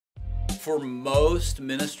For most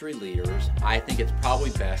ministry leaders, I think it's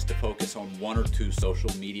probably best to focus on one or two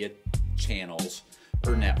social media channels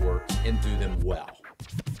or networks and do them well.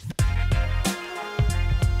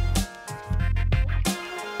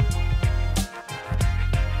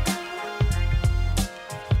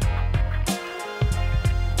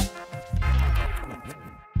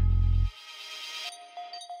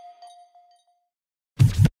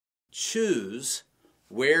 Choose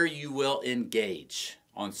where you will engage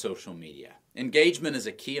on social media. Engagement is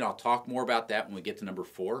a key, and I'll talk more about that when we get to number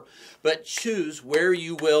 4. But choose where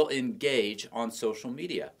you will engage on social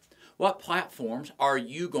media. What platforms are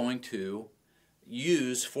you going to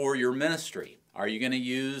use for your ministry? Are you going to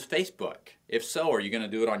use Facebook? If so, are you going to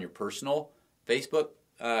do it on your personal Facebook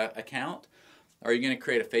account? Are you going to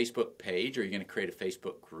create a Facebook page? Are you going to create a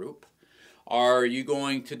Facebook group? Are you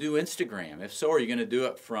going to do Instagram? If so, are you going to do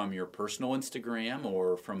it from your personal Instagram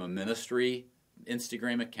or from a ministry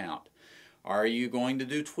Instagram account? Are you going to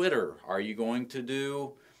do Twitter? Are you going to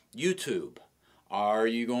do YouTube? Are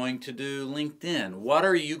you going to do LinkedIn? What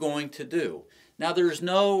are you going to do? Now, there's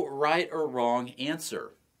no right or wrong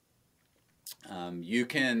answer. You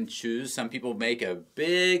can choose. Some people make a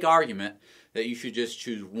big argument that you should just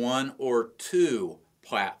choose one or two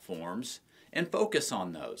platforms and focus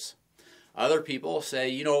on those. Other people say,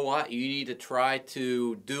 you know what, you need to try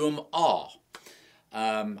to do them all.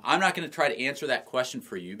 I'm not going to try to answer that question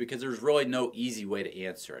for you because there's really no easy way to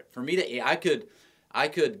answer it. For me, I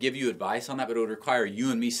could give you advice on that, but it would require you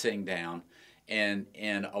and me sitting down and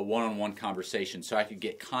a one-on-one conversation so I could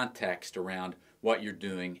get context around what you're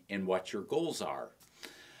doing and what your goals are.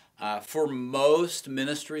 For most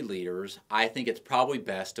ministry leaders, I think it's probably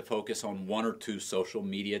best to focus on one or two social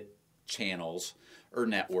media channels or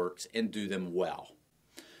networks and do them well.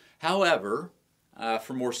 However,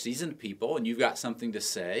 for more seasoned people, and you've got something to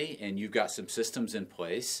say and you've got some systems in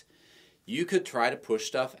place, you could try to push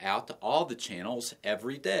stuff out to all the channels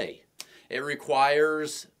every day. It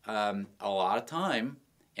requires a lot of time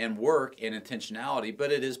and work and intentionality,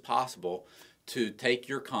 but it is possible to take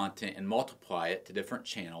your content and multiply it to different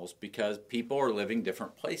channels because people are living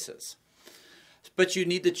different places. But you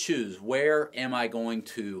need to choose, where am I going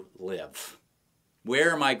to live?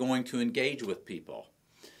 Where am I going to engage with people?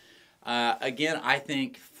 Again, I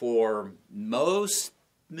think for most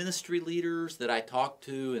ministry leaders that I talk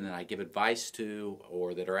to and that I give advice to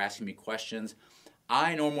or that are asking me questions,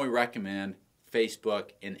 I normally recommend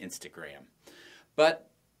Facebook and Instagram.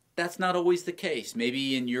 But that's not always the case.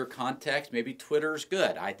 Maybe in your context, maybe Twitter's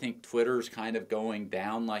good. I think Twitter's kind of going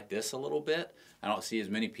down like this a little bit. I don't see as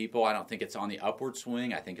many people. I don't think it's on the upward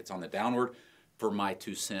swing. I think it's on the downward, for my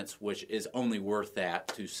 2 cents, which is only worth that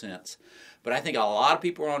 2 cents. But I think a lot of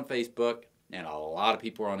people are on Facebook and a lot of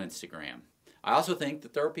people are on Instagram. I also think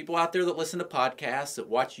that there are people out there that listen to podcasts, that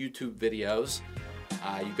watch YouTube videos.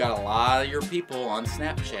 You've got a lot of your people on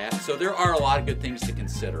Snapchat. So there are a lot of good things to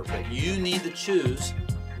consider. But you need to choose,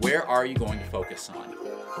 where are you going to focus on?